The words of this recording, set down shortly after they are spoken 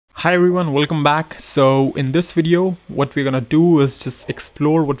Hi everyone, welcome back. So in this video, what we're gonna do is just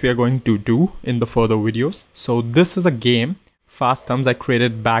explore what we are going to do in the further videos. So this is a game, Fast Thumbs, I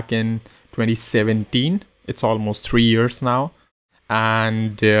created back in 2017. It's almost 3 years now.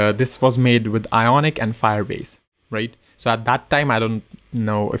 And this was made with Ionic and Firebase, right? So at that time, I don't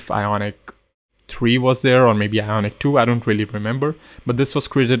know if Ionic 3 was there or maybe Ionic 2, I don't really remember. But this was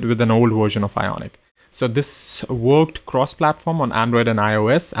created with an old version of Ionic. So this worked cross-platform on Android and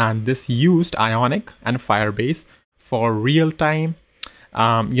iOS, and this used Ionic and Firebase for real-time,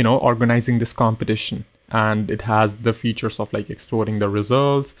 organizing this competition. And it has the features of like exploring the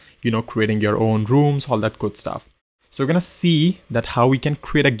results, creating your own rooms, all that good stuff. So we're gonna see that how we can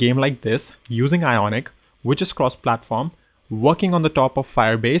create a game like this using Ionic, which is cross-platform, working on the top of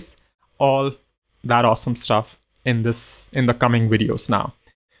Firebase, all that awesome stuff in the coming videos now.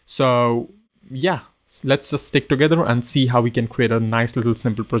 So yeah. Let's just stick together and see how we can create a nice little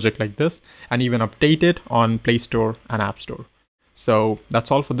simple project like this and even update it on Play Store and App Store. So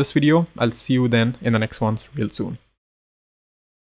that's all for this video. I'll see you then in the next ones real soon.